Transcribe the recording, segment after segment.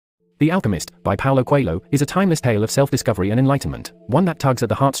The Alchemist, by Paulo Coelho, is a timeless tale of self-discovery and enlightenment, one that tugs at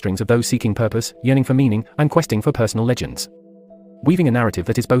the heartstrings of those seeking purpose, yearning for meaning, and questing for personal legends. Weaving a narrative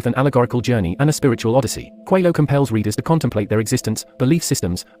that is both an allegorical journey and a spiritual odyssey, Coelho compels readers to contemplate their existence, belief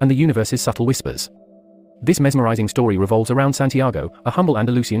systems, and the universe's subtle whispers. This mesmerizing story revolves around Santiago, a humble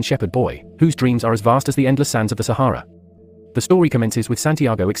Andalusian shepherd boy, whose dreams are as vast as the endless sands of the Sahara. The story commences with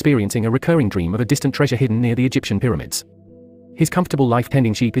Santiago experiencing a recurring dream of a distant treasure hidden near the Egyptian pyramids. His comfortable life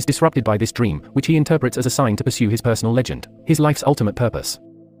tending sheep is disrupted by this dream, which he interprets as a sign to pursue his personal legend, his life's ultimate purpose.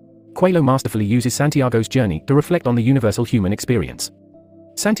 Coelho masterfully uses Santiago's journey to reflect on the universal human experience.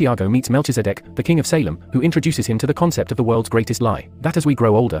 Santiago meets Melchizedek, the king of Salem, who introduces him to the concept of the world's greatest lie, that as we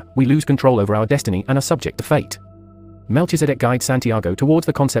grow older, we lose control over our destiny and are subject to fate. Melchizedek guides Santiago towards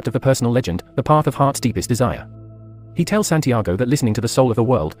the concept of the personal legend, the path of heart's deepest desire. He tells Santiago that listening to the soul of the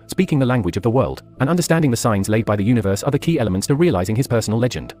world, speaking the language of the world, and understanding the signs laid by the universe are the key elements to realizing his personal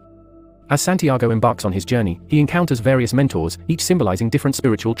legend. As Santiago embarks on his journey, he encounters various mentors, each symbolizing different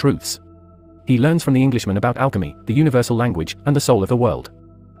spiritual truths. He learns from the Englishman about alchemy, the universal language, and the soul of the world.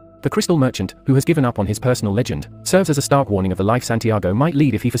 The crystal merchant, who has given up on his personal legend, serves as a stark warning of the life Santiago might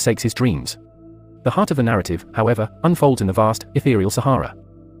lead if he forsakes his dreams. The heart of the narrative, however, unfolds in the vast, ethereal Sahara.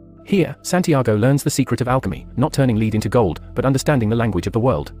 Here, Santiago learns the secret of alchemy, not turning lead into gold, but understanding the language of the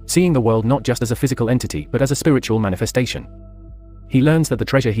world, seeing the world not just as a physical entity but as a spiritual manifestation. He learns that the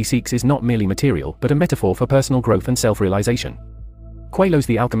treasure he seeks is not merely material but a metaphor for personal growth and self-realization. Coelho's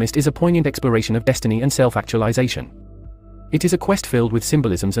The Alchemist is a poignant exploration of destiny and self-actualization. It is a quest filled with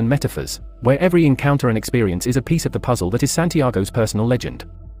symbolisms and metaphors, where every encounter and experience is a piece of the puzzle that is Santiago's personal legend.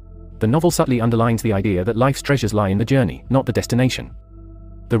 The novel subtly underlines the idea that life's treasures lie in the journey, not the destination.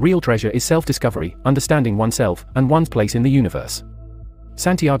 The real treasure is self-discovery, understanding oneself, and one's place in the universe.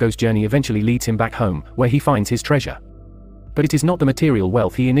 Santiago's journey eventually leads him back home, where he finds his treasure. But it is not the material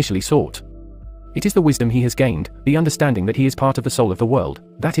wealth he initially sought. It is the wisdom he has gained, the understanding that he is part of the soul of the world,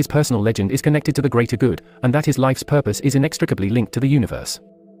 that his personal legend is connected to the greater good, and that his life's purpose is inextricably linked to the universe.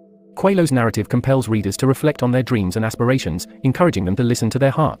 Coelho's narrative compels readers to reflect on their dreams and aspirations, encouraging them to listen to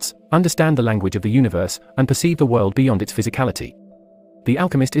their hearts, understand the language of the universe, and perceive the world beyond its physicality. The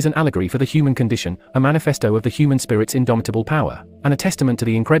Alchemist is an allegory for the human condition, a manifesto of the human spirit's indomitable power, and a testament to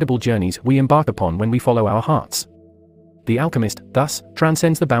the incredible journeys we embark upon when we follow our hearts. The Alchemist, thus,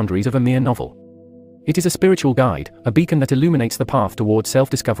 transcends the boundaries of a mere novel. It is a spiritual guide, a beacon that illuminates the path towards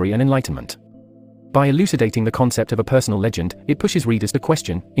self-discovery and enlightenment. By elucidating the concept of a personal legend, it pushes readers to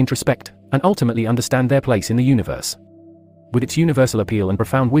question, introspect, and ultimately understand their place in the universe. With its universal appeal and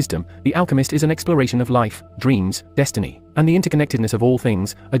profound wisdom, The Alchemist is an exploration of life, dreams, destiny, and the interconnectedness of all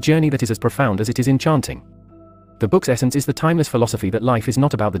things, a journey that is as profound as it is enchanting. The book's essence is the timeless philosophy that life is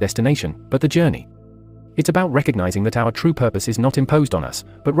not about the destination, but the journey. It's about recognizing that our true purpose is not imposed on us,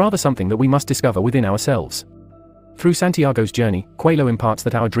 but rather something that we must discover within ourselves. Through Santiago's journey, Coelho imparts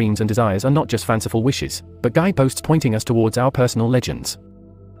that our dreams and desires are not just fanciful wishes, but guideposts pointing us towards our personal legends.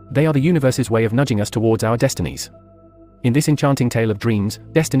 They are the universe's way of nudging us towards our destinies. In this enchanting tale of dreams,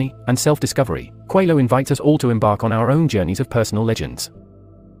 destiny, and self-discovery, Coelho invites us all to embark on our own journeys of personal legends.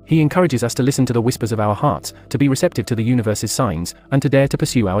 He encourages us to listen to the whispers of our hearts, to be receptive to the universe's signs, and to dare to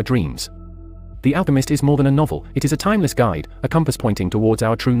pursue our dreams. The Alchemist is more than a novel, it is a timeless guide, a compass pointing towards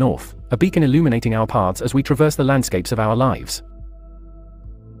our true north, a beacon illuminating our paths as we traverse the landscapes of our lives.